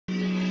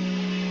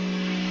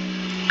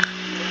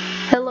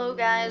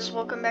guys,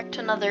 welcome back to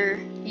another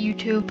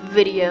YouTube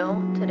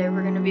video. Today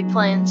we're going to be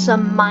playing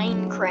some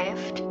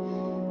Minecraft.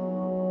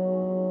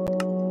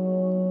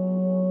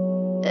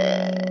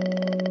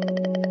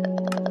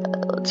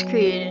 Let's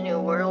create a new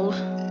world.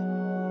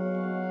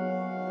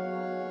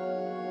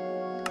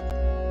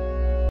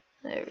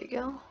 There we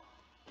go.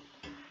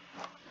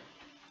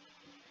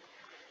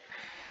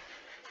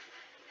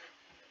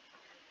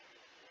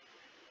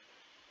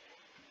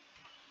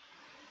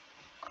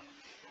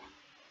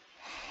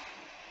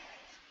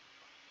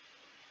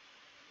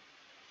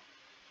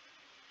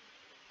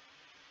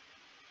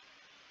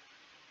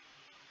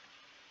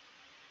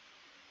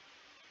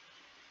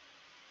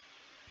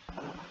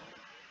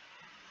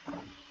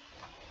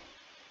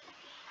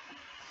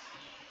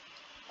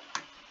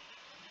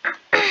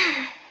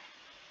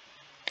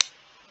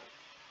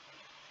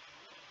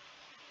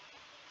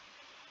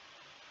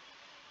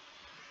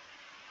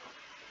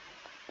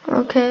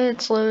 Okay,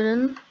 it's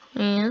loading.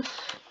 Yes.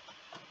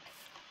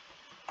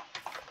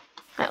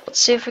 Alright, let's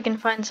see if we can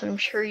find some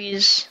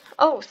trees.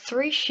 Oh,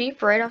 3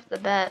 sheep right off the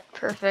bat.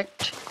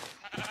 Perfect.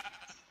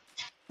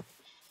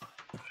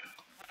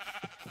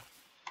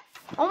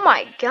 Oh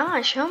my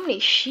gosh, how many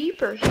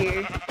sheep are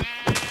here?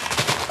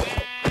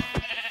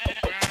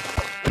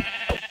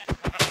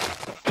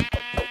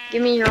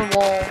 Give me your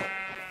wool.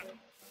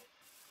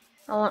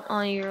 I want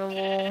all your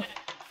wool.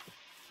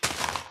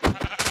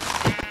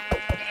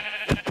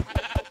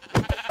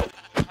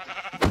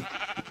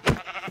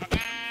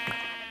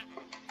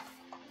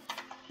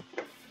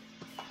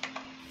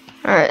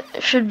 Alright,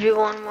 there should be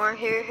one more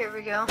here. Here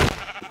we go.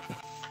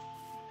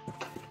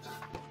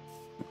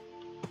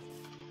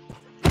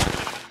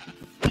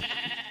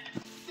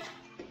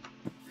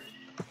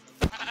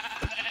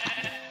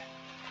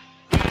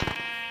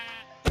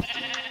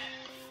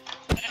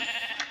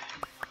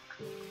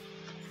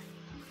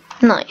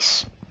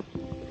 Nice.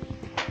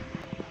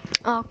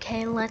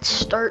 Okay, let's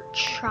start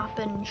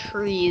chopping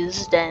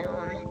trees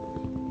down.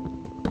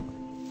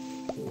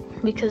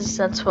 Because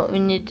that's what we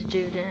need to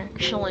do to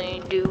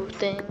actually do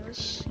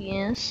things,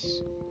 yes.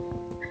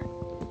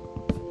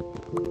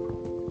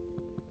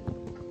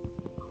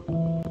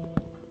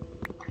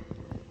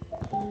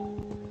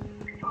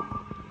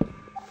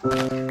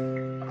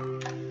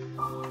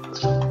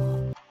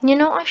 You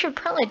know, I should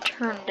probably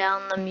turn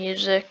down the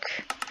music.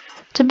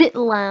 It's a bit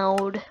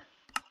loud.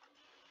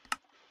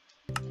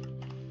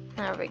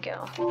 There we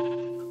go.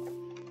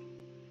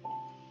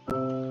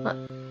 What?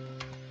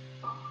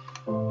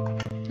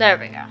 There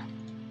we go.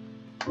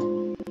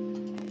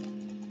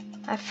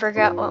 I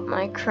forgot what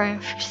my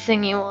craft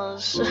thingy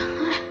was.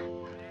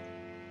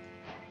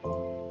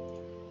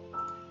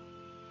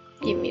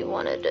 Give me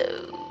one of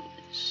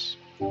those.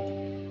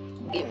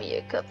 Give me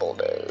a couple of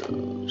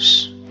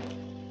those.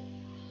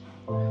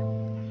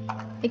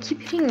 I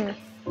keep hitting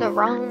the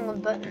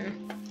wrong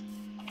button.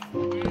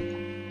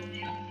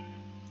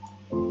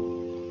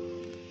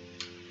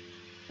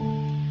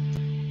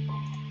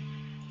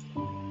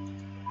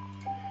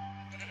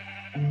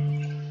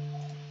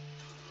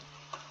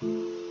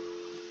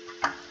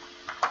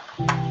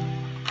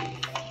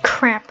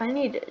 Crap, I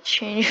need to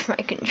change my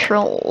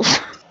controls.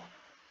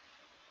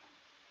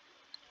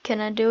 Can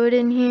I do it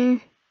in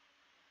here?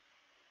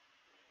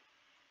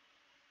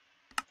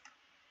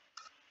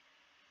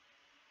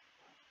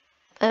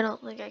 I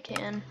don't think I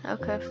can.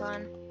 Okay,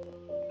 fine.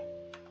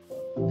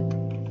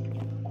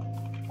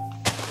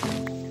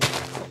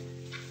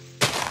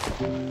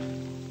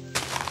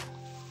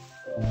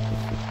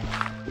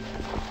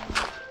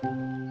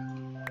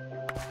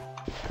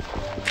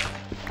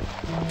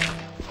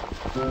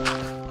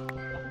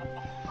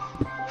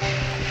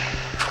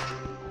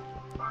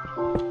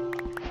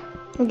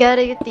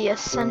 Gotta get the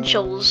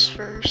essentials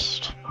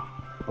first.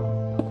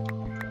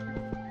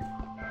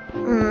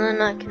 And then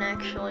I can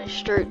actually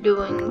start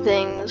doing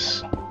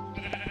things.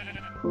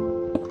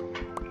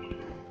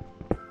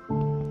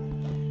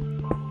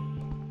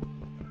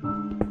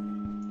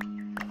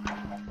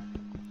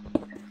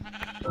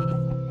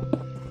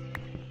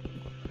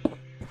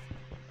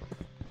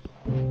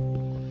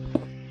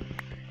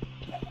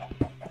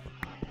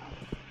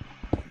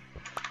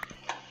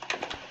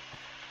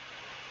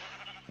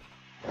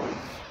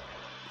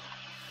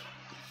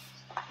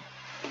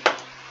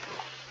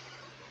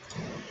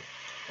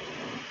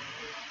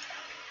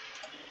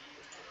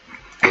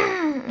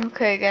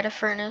 Okay, got a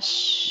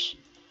furnace.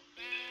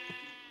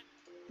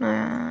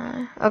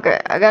 Okay,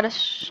 I got a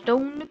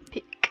stone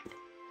pick.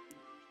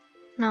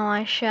 Now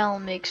I shall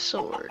make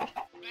sword.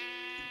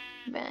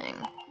 Bang.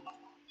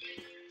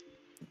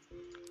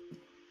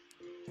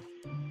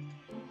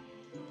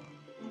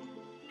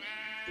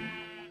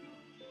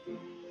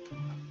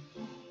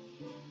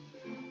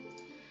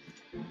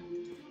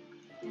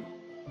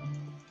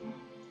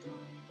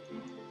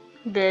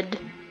 Bed.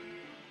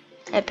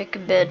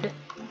 Epic bed.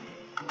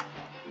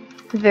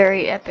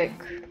 Very epic.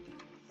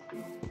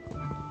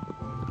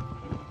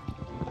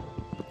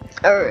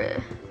 Alright.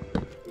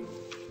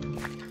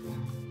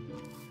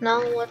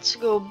 Now let's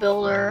go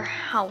build our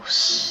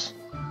house.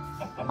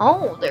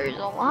 Oh, there's a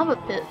lava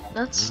pit.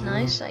 That's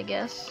nice, I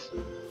guess.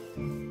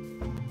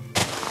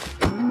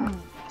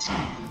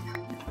 Come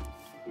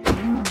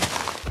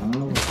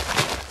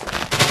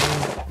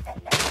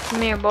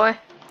here, boy.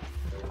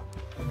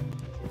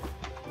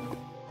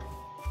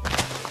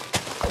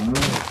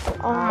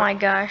 Oh my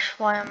gosh,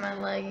 why am I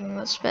lagging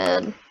this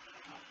bad?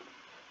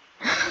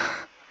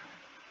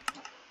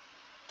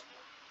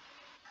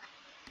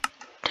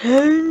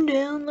 Turn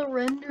down the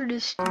render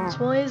distance.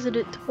 Why is it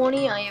at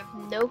 20? I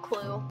have no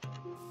clue.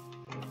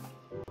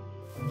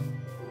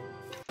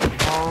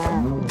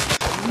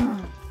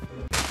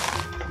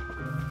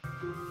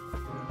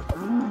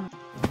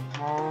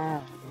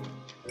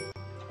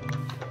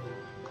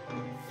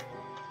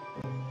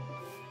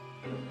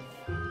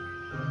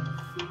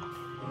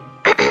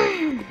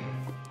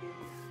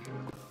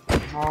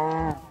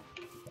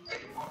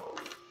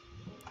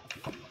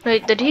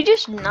 Wait, did he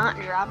just not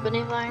drop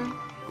anything?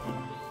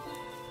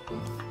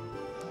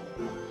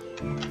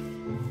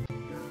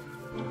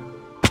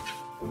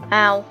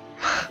 Ow.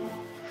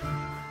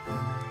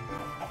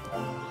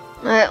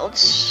 Alright, let's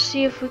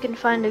see if we can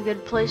find a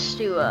good place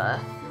to,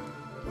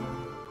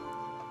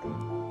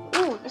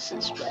 Ooh, this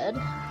is bad.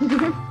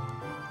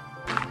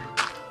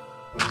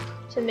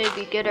 To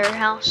maybe get our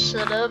house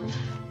set up.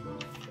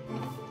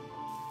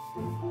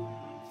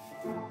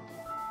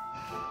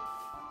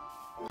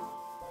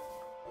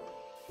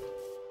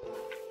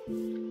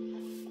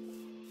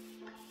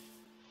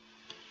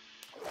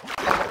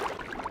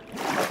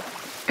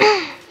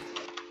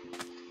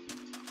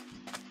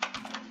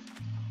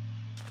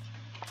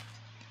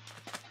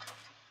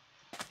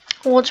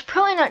 Well, it's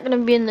probably not gonna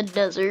be in the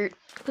desert,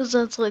 because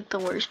that's like the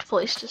worst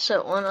place to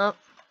set one up.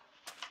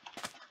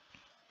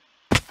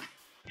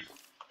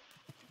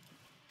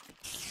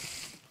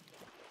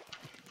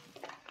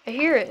 I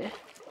hear it.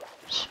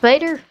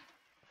 Spider?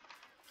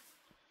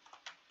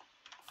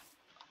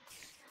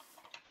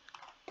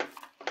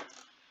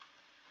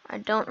 I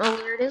don't know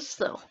where it is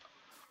though.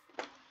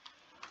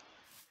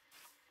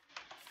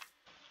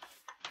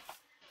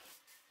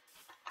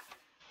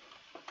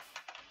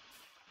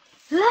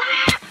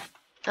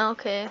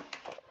 Okay.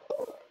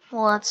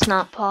 Well, that's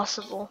not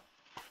possible.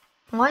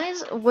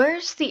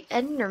 Where's the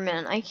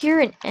Enderman? I hear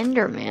an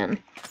Enderman.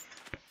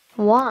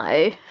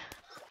 Why?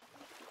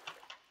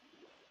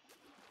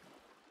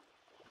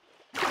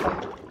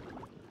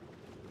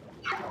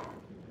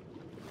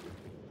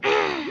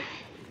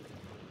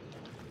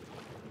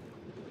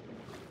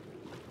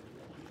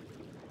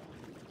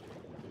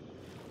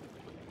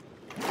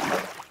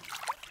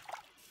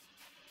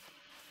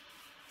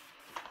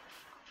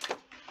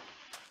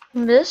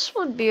 This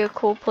would be a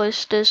cool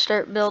place to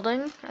start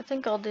building. I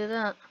think I'll do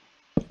that.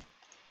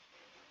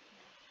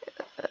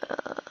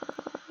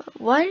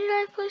 Why did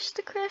I place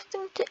the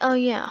crafting oh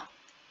yeah.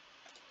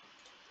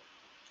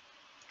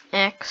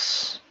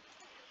 X.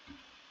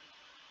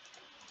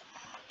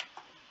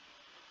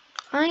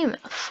 I'm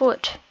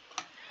afoot.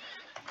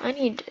 I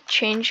need to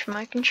change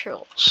my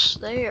controls.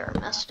 They are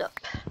messed up.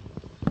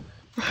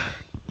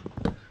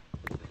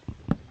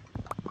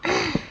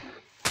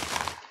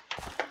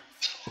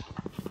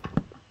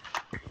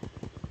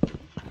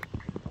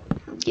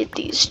 Get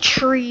these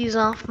trees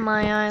off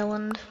my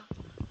island.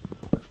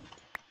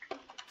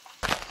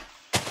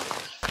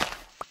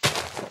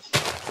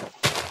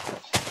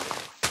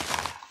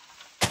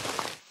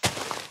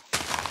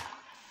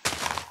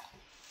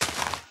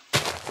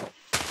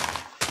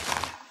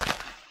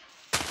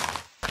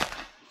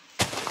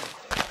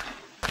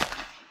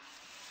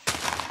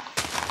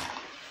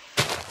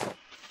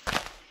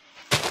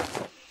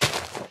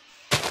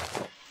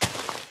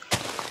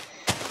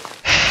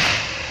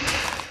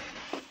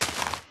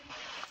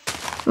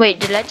 Wait,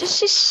 did I just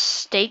see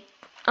steak?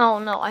 Oh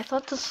no, I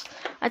thought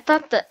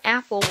the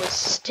apple was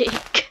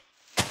steak.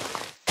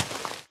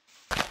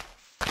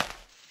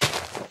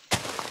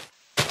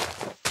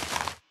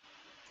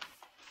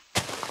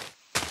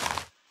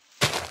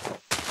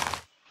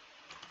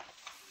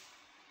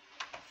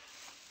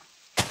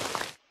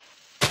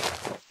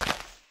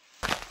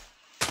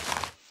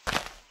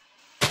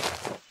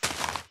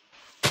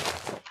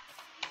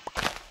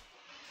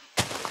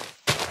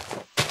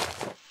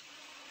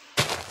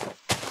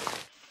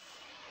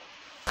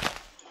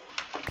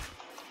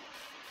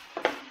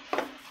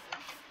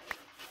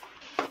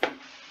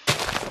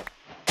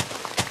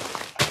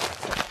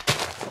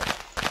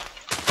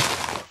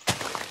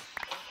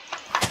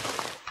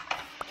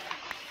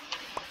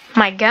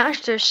 My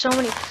gosh, there's so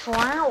many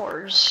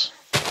flowers.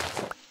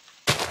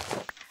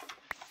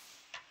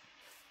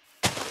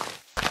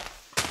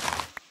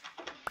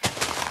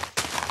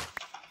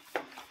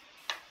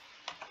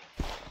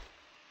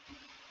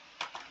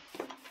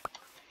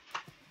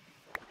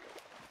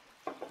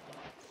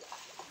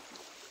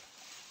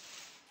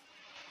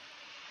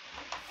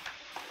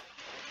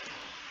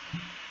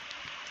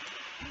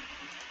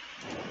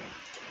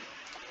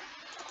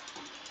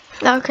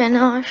 Okay,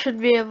 now I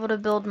should be able to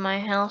build my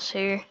house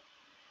here.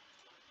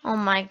 Oh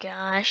my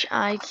gosh,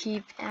 I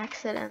keep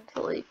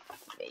accidentally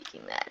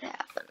making that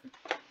happen.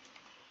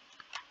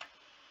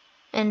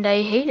 And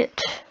I hate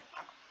it.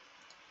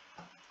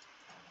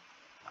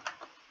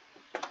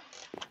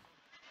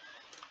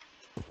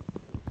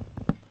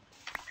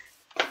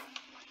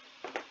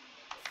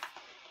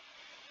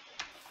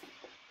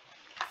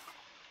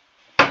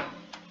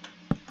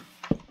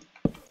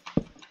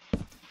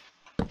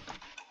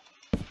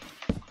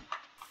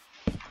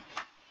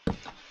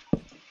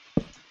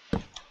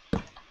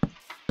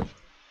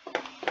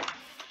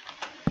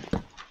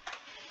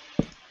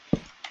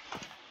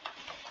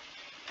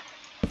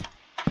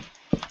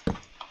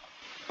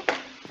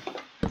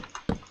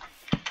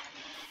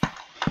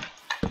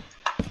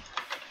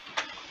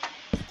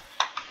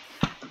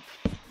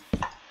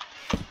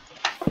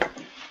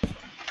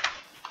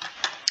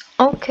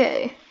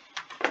 Okay.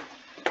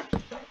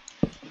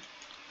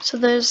 So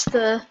there's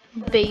the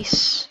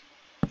base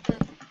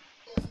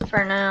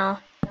for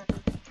now.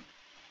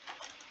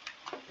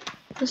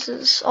 This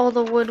is all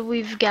the wood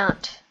we've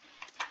got.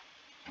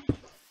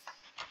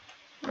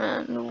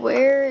 And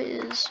where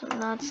is...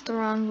 That's the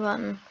wrong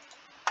button.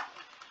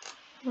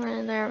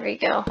 There we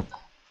go.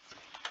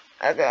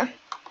 Okay.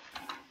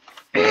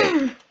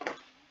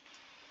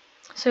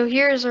 So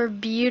here's our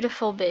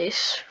beautiful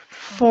base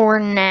for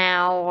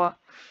now.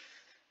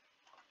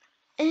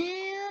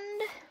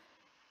 And...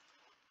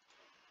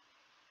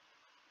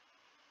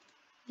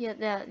 Yeah,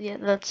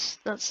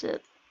 that's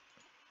it.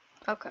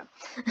 Okay.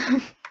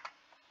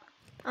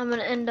 I'm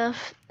gonna end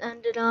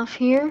it off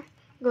here.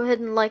 Go ahead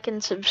and like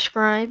and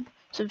subscribe.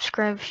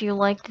 Subscribe if you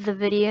liked the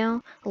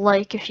video.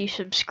 Like if you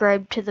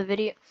subscribed to the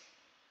video.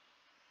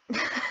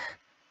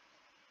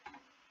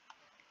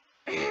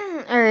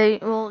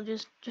 Alright, well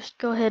just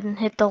go ahead and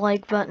hit the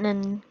like button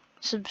and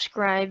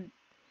subscribe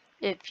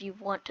if you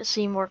want to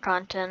see more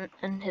content,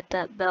 and hit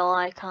that bell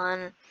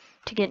icon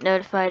to get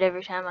notified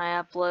every time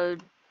I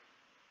upload.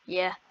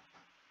 Yeah.